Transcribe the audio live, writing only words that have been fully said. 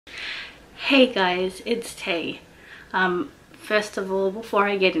Hey guys, it's Tay. First of all, before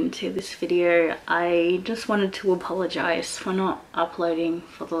I get into this video, I just wanted to apologize for not uploading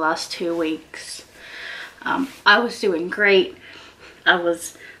for the last 2 weeks. I was doing great. I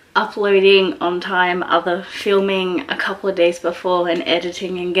was uploading on time, filming a couple of days before and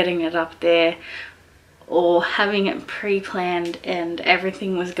editing and getting it up there, or having it pre-planned, and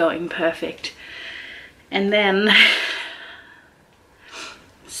everything was going perfect. And then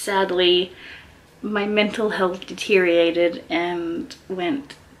sadly my mental health deteriorated and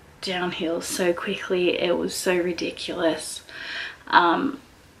went downhill so quickly. It was so ridiculous.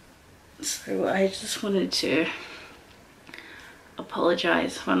 So I just wanted to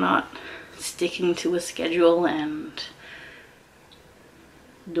apologize for not sticking to a schedule and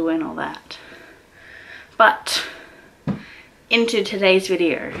doing all that. But into today's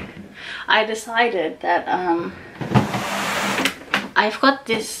video, I decided that I've got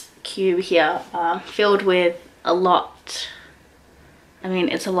this cube here filled with a lot, I mean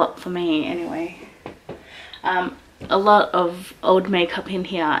it's a lot for me anyway, a lot of old makeup in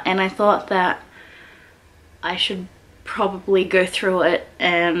here, and I thought that I should probably go through it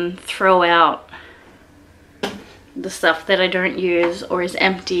and throw out the stuff that I don't use or is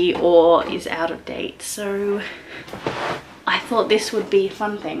empty or is out of date. So I thought this would be a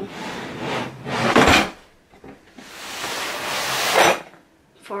fun thing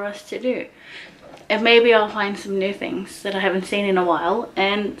for us to do, and maybe I'll find some new things that I haven't seen in a while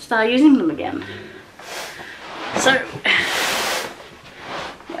and start using them again. So,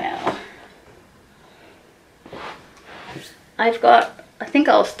 well, I think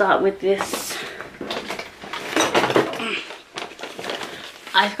I'll start with this.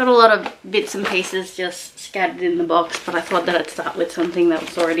 I've got a lot of bits and pieces just scattered in the box, but I thought that I'd start with something that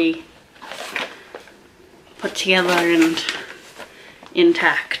was already put together and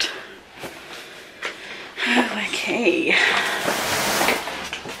intact. Okay.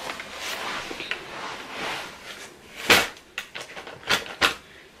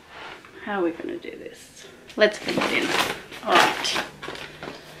 How are we going to do this? Let's put it in. Alright.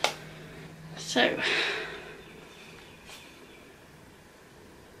 So,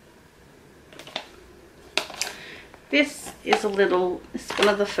 this is it's one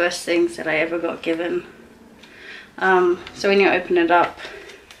of the first things that I ever got given. So when you open it up,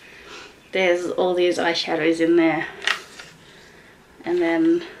 there's all these eyeshadows in there, and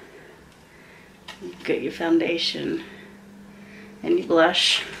then you get your foundation and your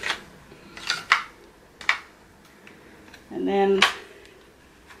blush, and then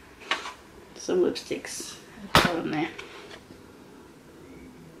some lipsticks at the bottom there.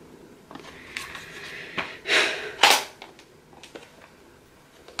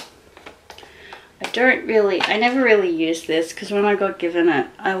 I never really used this because when I got given it,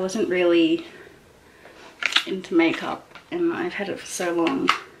 I wasn't really into makeup, and I've had it for so long,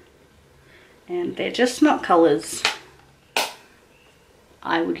 and they're just not colours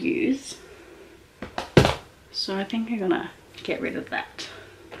I would use. So I think I'm gonna get rid of that.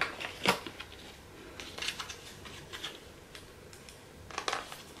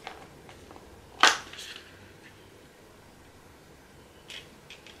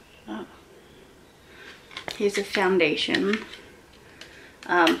 Here's a foundation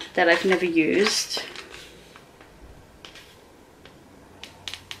that I've never used.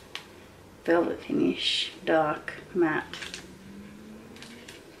 Velvet finish, dark, matte.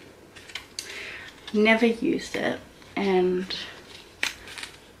 Never used it, and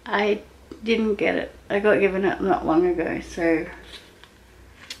I didn't get it. I got given it not long ago, so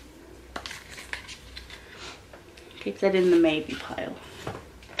keep that in the maybe pile.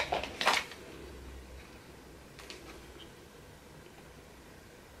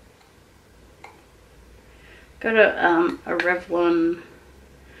 Got a Revlon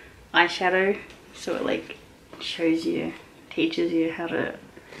eyeshadow, so it like teaches you how to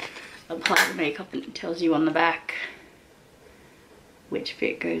apply the makeup, and it tells you on the back which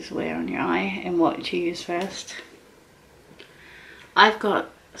bit goes where on your eye and what to use first. I've got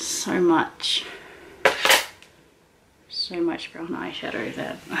so much brown eyeshadow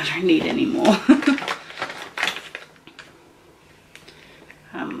that I don't need any more.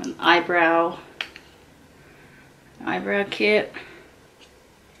 An eyebrow kit.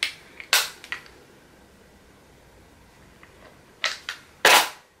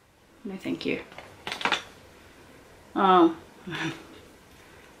 No thank you. Oh,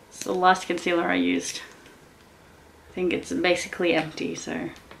 it's the last concealer I used. I think it's basically empty, so.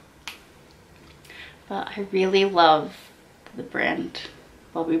 But I really love the brand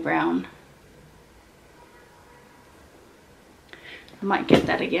Bobbi Brown. I might get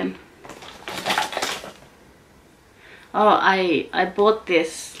that again. Oh, I bought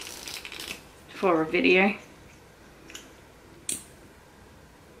this for a video.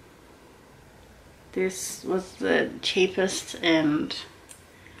 This was the cheapest and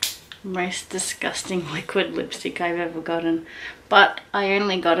most disgusting liquid lipstick I've ever gotten, but I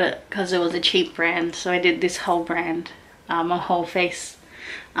only got it because it was a cheap brand, so I did this whole brand, a whole face,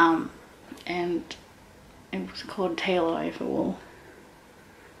 and it was called Tailor Over Wool.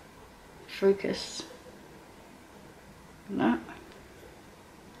 Focus. No.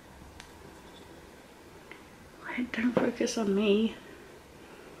 Wait, don't focus on me.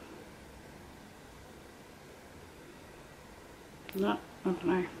 No, I don't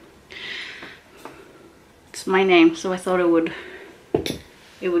know. It's my name, so I thought it would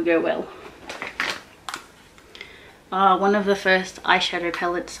go well. One of the first eyeshadow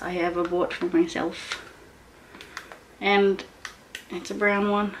palettes I ever bought for myself, and it's a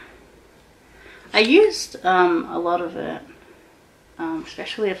brown one. I used a lot of it,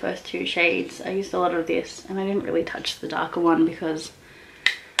 especially the first two shades. I used a lot of this, and I didn't really touch the darker one because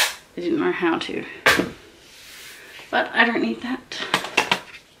I didn't know how to. But I don't need that.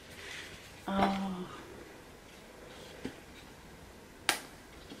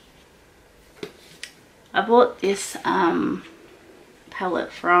 I bought this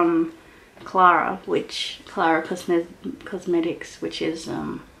palette from Clara Cosmetics, which is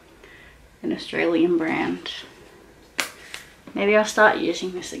an Australian brand. Maybe I'll start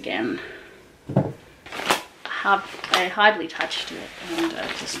using this again. I hardly touched it, and I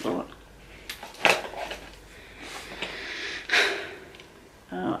just thought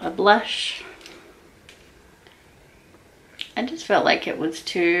a blush. I just felt like it was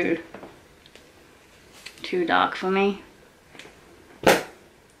too dark for me.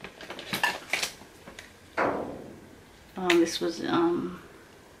 This was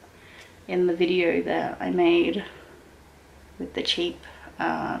in the video that I made with the cheap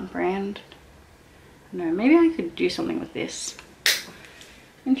brand. No, maybe I could do something with this.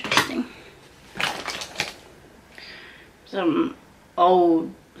 Interesting. Some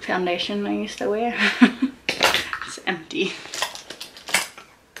old foundation I used to wear. It's empty.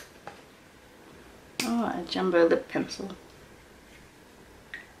 Oh, a jumbo lip pencil.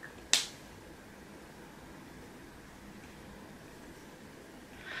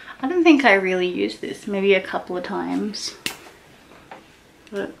 I don't think I really used this, maybe a couple of times,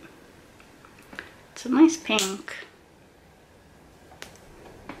 but it's a nice pink.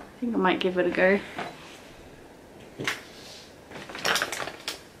 I think I might give it a go.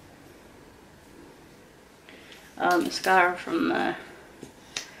 Mascara from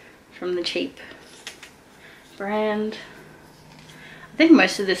the cheap brand. I think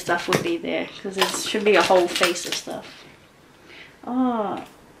most of this stuff would be there because there should be a whole face of stuff. Oh,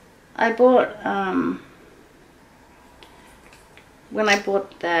 I bought when I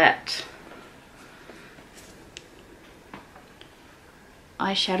bought that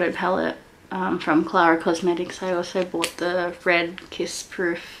eyeshadow palette from Clara Cosmetics, I also bought the red Kiss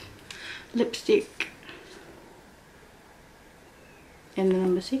Proof lipstick in the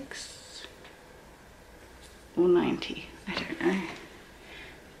number 6 or 90, I don't know.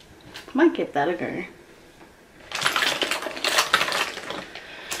 Might give that a go.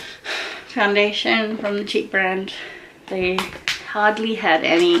 Foundation from the cheap brand. They hardly had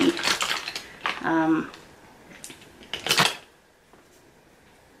any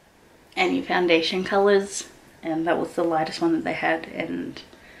foundation colors, and that was the lightest one that they had, and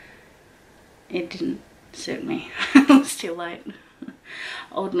it didn't suit me. It was too light.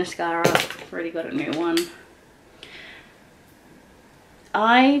 Old mascara, already got a new one.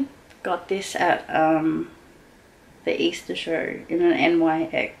 I got this at the Easter show in an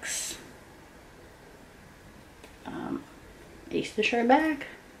NYX Easter show bag.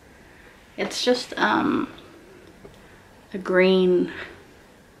 It's just a green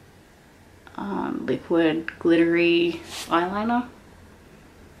liquid glittery eyeliner.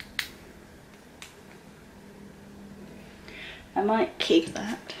 I might keep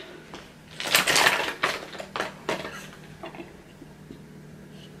that.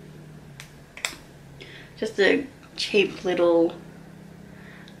 Just a cheap little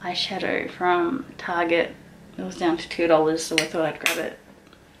eyeshadow from Target. It was down to $2, so I thought I'd grab it.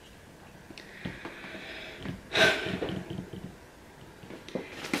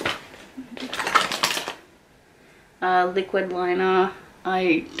 Liquid liner.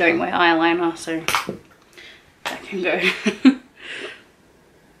 I don't wear eyeliner, so that can go.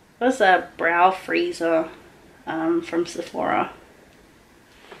 What's a brow freezer from Sephora?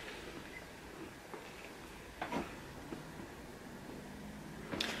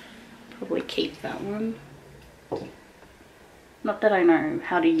 Probably keep that one. Not that I know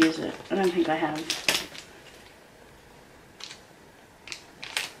how to use it. I don't think I have.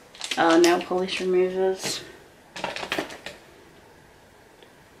 Nail polish removers.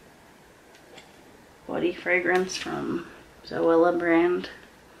 Body fragrance from Zoella brand.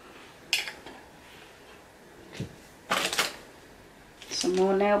 Some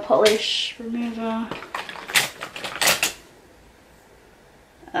more nail polish remover.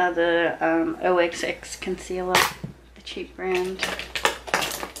 The OXX concealer, the cheap brand.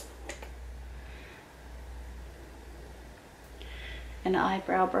 An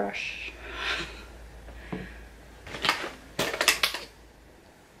eyebrow brush.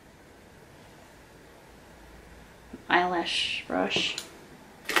 Eyelash brush.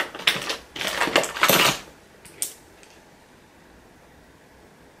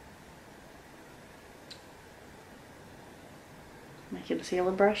 My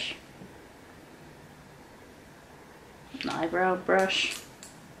concealer brush. An eyebrow brush.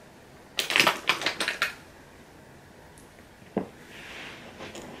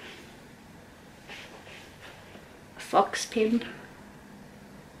 Fox pin.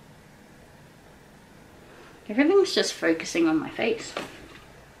 Everything's just focusing on my face.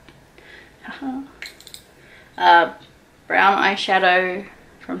 Brown eyeshadow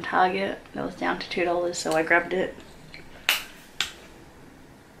from Target. That was down to $2, so I grabbed it.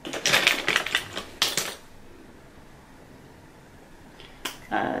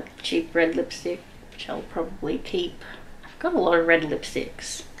 Cheap red lipstick, which I'll probably keep. I've got a lot of red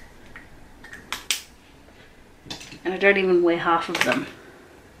lipsticks. And I don't even wear half of them.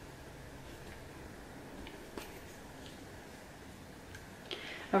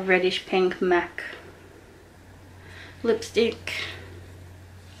 A reddish pink MAC lipstick,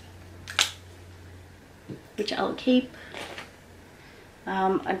 which I'll keep.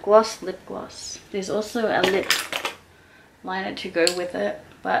 A gloss lip gloss. There's also a lip liner to go with it,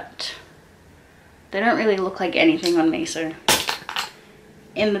 but they don't really look like anything on me, so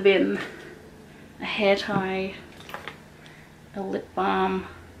in the bin. A hair tie, a lip balm.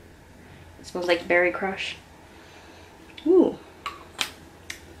 It smells like Berry Crush. Ooh,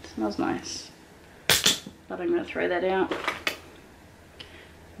 it smells nice, but I'm gonna throw that out.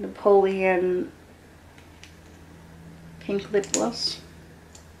 Napoleon pink lip gloss.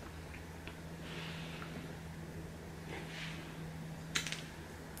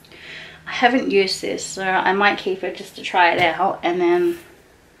 I haven't used this, so I might keep it just to try it out and then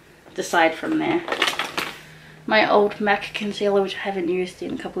decide from there. My old MAC concealer, which I haven't used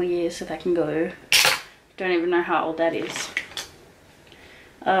in a couple of years, so that can go. Don't even know how old that is.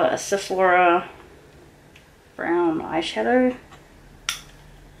 A Sephora brown eyeshadow.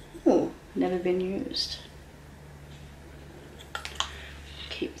 Ooh, never been used.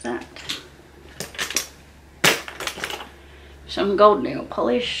 Keep that. Some gold nail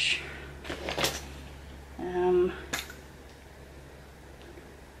polish.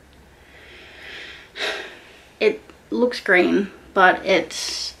 It looks green, but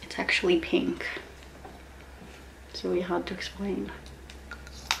it's actually pink. It's really hard to explain,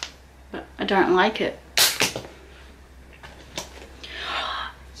 but I don't like it.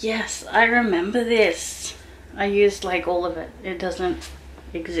 Yes, I remember this. I used like all of it. It doesn't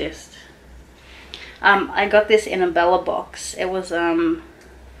exist. I got this in a Bella box. It was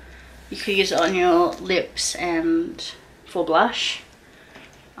you could use it on your lips and for blush.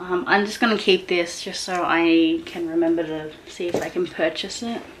 I'm just gonna keep this just so I can remember to see if I can purchase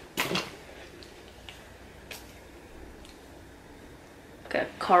it. Got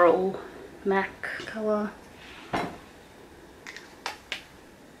coral MAC color.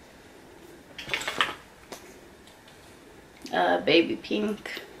 Baby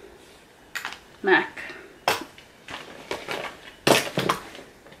pink MAC.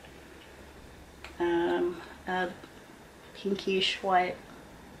 Pinkish white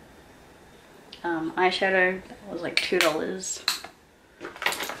eyeshadow. That was like $2.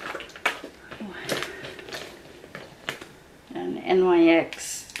 And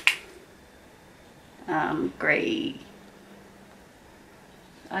NYX grey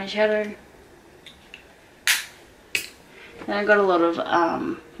eyeshadow. And I got a lot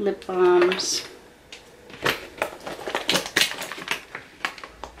of lip balms.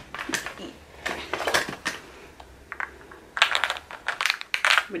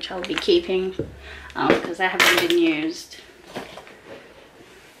 Which I'll be keeping because they haven't been used.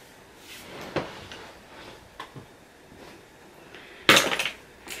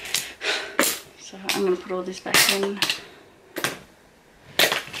 So I'm going to put all this back in.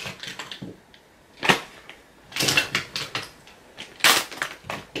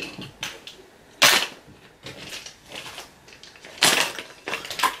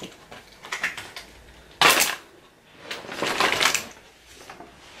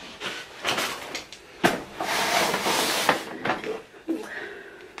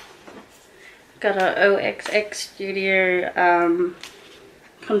 Got a OXX Studio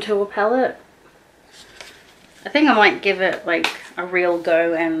contour palette. I think I might give it like a real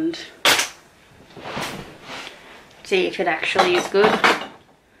go and see if it actually is good.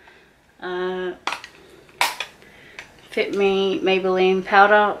 Fit Me Maybelline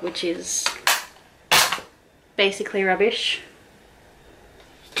powder, which is basically rubbish.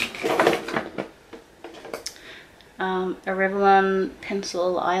 A Revlon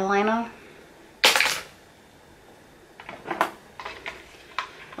pencil eyeliner.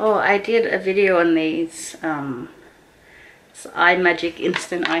 Oh, I did a video on these. It's Eye Magic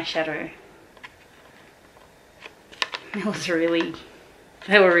Instant Eyeshadow. It was really,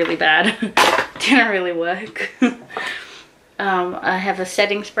 they were really bad. Didn't really work. I have a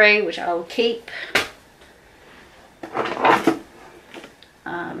setting spray which I'll keep.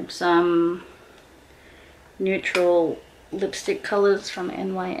 Some neutral lipstick colors from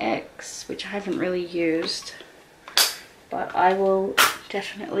NYX, which I haven't really used, but I will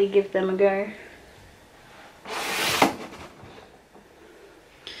definitely give them a go.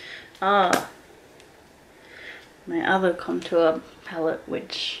 Ah, my other contour palette,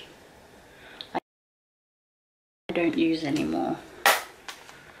 which I don't use anymore.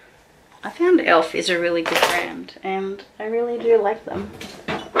 I found e.l.f. is a really good brand and I really do like them.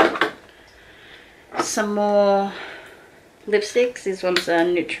 Some more lipsticks. These ones are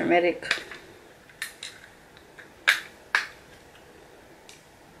Nutramatic.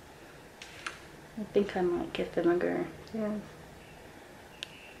 I think I might give them a go. Yeah.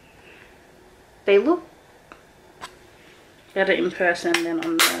 They look better in person than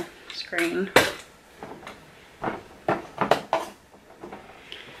on the screen.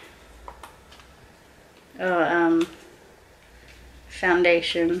 Oh,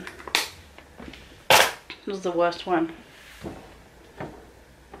 foundation. This was the worst one.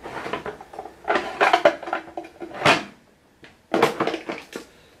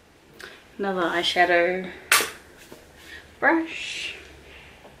 Another eyeshadow brush.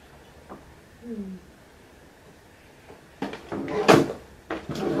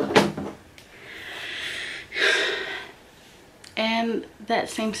 And that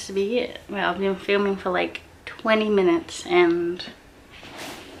seems to be it. Well, I've been filming for like 20 minutes and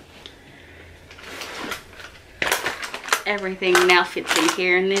everything now fits in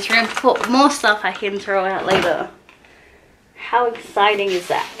here, and there's room for more stuff I can throw out later. How exciting is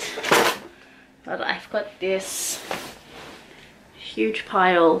that? But I've got this huge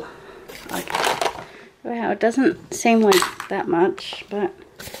pile. Okay. Wow, it doesn't seem like that much, but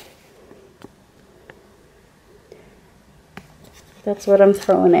that's what I'm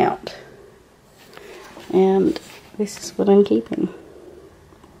throwing out. And this is what I'm keeping.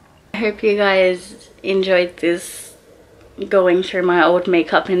 I hope you guys enjoyed this going through my old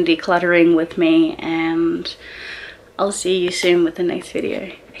makeup and decluttering with me, and I'll see you soon with the next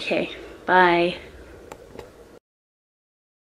video. Okay, bye.